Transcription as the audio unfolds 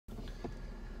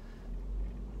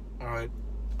Alright,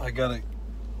 I gotta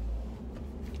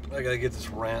get this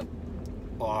rant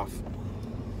off.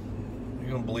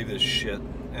 You don't believe this shit.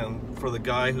 And for the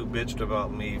guy who bitched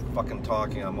about me fucking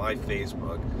talking on my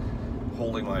Facebook,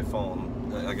 holding my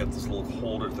phone, I got this little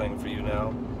holder thing for you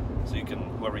now, so you can,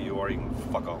 whoever you are, you can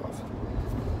fuck off.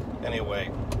 Anyway,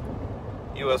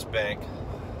 US Bank.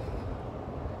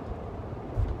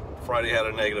 Friday had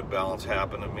a negative balance.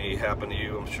 Happened to me, happened to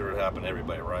you. I'm sure it happened to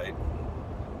everybody, right?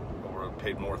 Or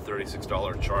paid more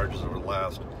 $36 charges over the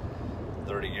last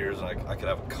 30 years, and I could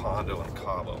have a condo in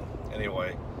Cabo.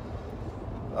 Anyway,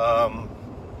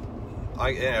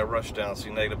 I rushed down,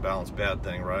 see negative balance, bad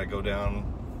thing, right? I go down,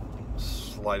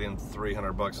 slide in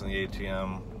 $300 in the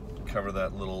ATM, cover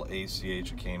that little ACH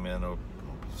that came in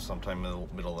sometime middle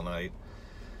of the night.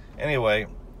 Anyway,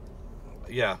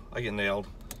 yeah, I get nailed.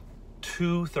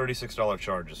 2 $36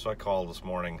 charges. So I called this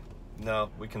morning. No,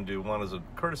 we can do one as a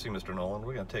courtesy, Mr. Nolan.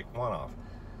 We're gonna take one off.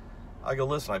 I go,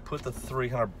 listen, I put the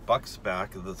 $300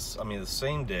 back. The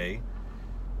same day,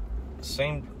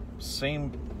 same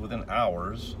within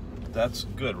hours. That's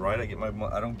good, right?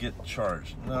 I don't get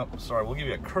charged. No, sorry, we'll give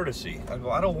you a courtesy. I go,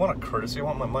 I don't want a courtesy. I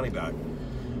want my money back.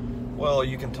 Well,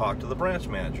 you can talk to the branch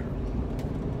manager.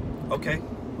 Okay.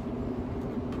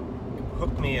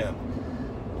 Hook me in.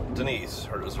 Denise,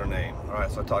 is her name. All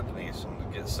right, so I talked to Denise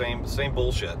and get same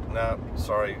bullshit. Nah,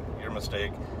 sorry, your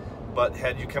mistake. But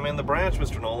had you come in the branch,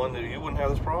 Mr. Nolan, you wouldn't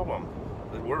have this problem.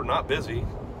 We're not busy.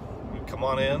 You'd come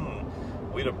on in and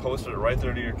we'd have posted it right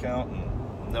there to your account and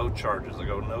no charges. I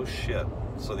go, no shit.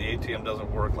 So the ATM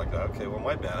doesn't work like that. Okay, well,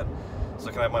 my bad. So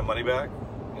can I have my money back?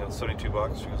 You know,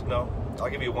 $72. She goes, no, I'll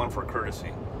give you one for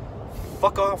courtesy.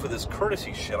 Fuck off with this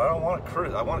courtesy shit. I don't want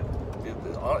courtesy. I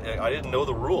didn't know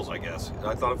the rules, I guess.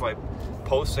 I thought if I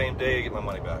post same day, I get my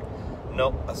money back.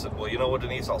 Nope. I said, well, you know what,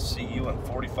 Denise? I'll see you in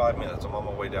 45 minutes. I'm on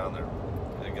my way down there.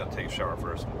 I gotta take a shower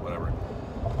first, whatever.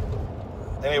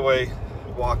 Anyway,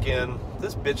 walk in.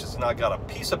 This bitch has not got a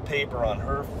piece of paper on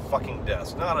her fucking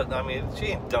desk. She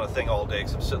ain't done a thing all day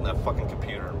except sit in that fucking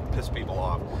computer and piss people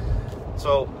off.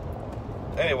 So,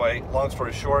 anyway, long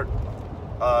story short,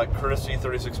 courtesy,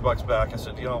 $36 back. I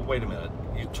said, you know, wait a minute.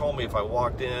 You told me if I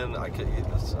walked in, I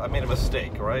made a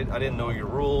mistake, right? I didn't know your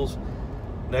rules.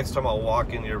 Next time I'll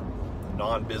walk in your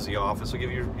non-busy office, I'll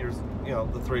give you your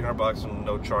the $300 and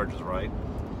no charges, right?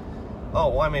 Oh,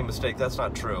 well, I made a mistake. That's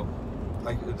not true.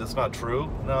 That's not true?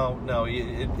 No,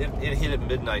 it hit at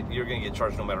midnight. You're gonna get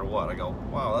charged no matter what. I go,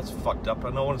 wow, that's fucked up.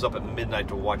 No one's up at midnight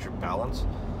to watch your balance.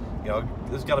 You know,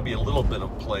 there's got to be a little bit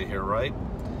of play here, right?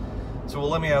 So, well,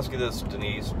 let me ask you this,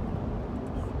 Denise.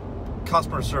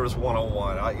 Customer service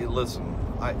 101. Listen,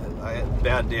 I had a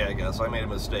bad day, I guess. I made a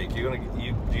mistake. Do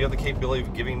you have the capability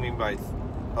of giving me my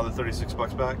other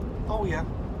 $36 back? Oh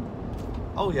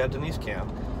yeah, Denise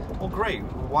can. Well, great.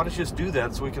 Why don't you just do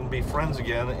that so we can be friends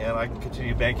again and I can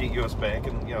continue banking at US Bank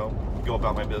and, go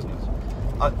about my business?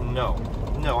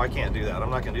 No, I can't do that.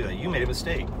 I'm not going to do that. You made a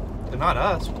mistake. And not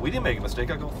us. We didn't make a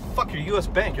mistake. I go, fuck your US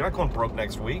Bank. You're not going broke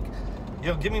next week.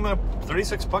 Give me my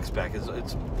 $36 back.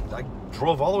 I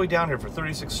drove all the way down here for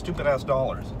 36 stupid-ass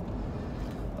dollars.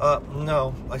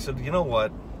 No. I said, you know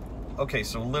what? Okay,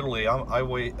 so literally,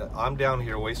 I'm down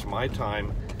here wasting my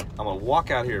time. I'm gonna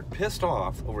walk out here pissed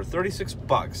off over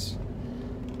 $36,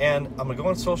 and I'm gonna go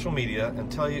on social media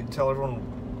and tell everyone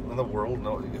in the world,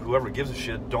 whoever gives a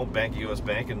shit, don't bank at US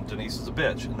Bank, and Denise is a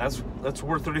bitch. And that's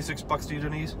worth $36 to you,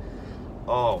 Denise?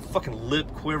 Oh, fucking lip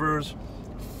quivers.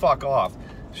 Fuck off.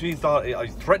 She thought, are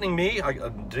you threatening me?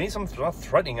 Denise, I'm not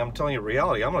threatening. I'm telling you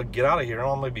reality. I'm gonna get out of here and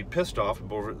I'm gonna be pissed off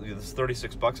over this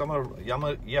 $36.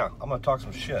 I'm gonna talk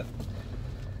some shit.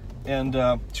 And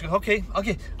she goes, okay, I'll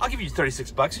give you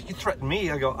 $36. You threatened me.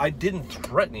 I go, I didn't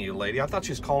threaten you, lady. I thought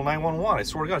she was calling 911. I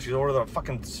swear to God, she's over there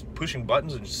fucking pushing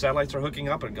buttons and satellites are hooking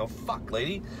up. And I go, fuck,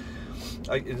 lady.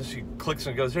 And she clicks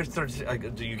and goes, here's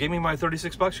 30. Do you give me my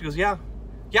 $36? She goes, yeah.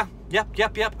 Yep.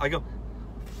 I go,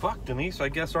 fuck, Denise, I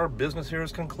guess our business here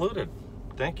is concluded.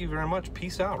 Thank you very much.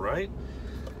 Peace out, right?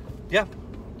 Yeah.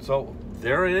 So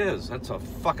there it is. That's a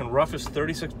fucking roughest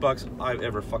 $36 I've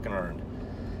ever fucking earned.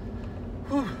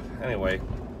 Whew. Anyway,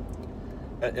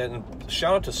 and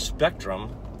shout out to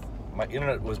Spectrum. My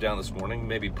internet was down this morning,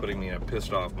 maybe putting me in a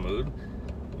pissed off mood.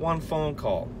 One phone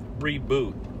call,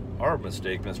 reboot. Our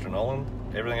mistake, Mr. Nolan.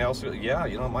 Everything else, yeah,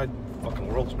 my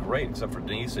fucking world's great, except for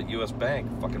Denise at US Bank,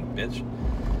 fucking bitch.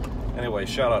 Anyway,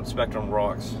 shout out, Spectrum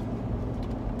rocks.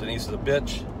 Denise is a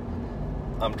bitch.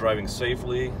 I'm driving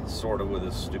safely, sort of, with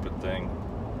this stupid thing.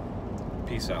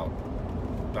 Peace out.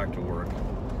 Back to work.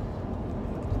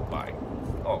 Bye.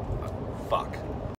 Oh, fuck.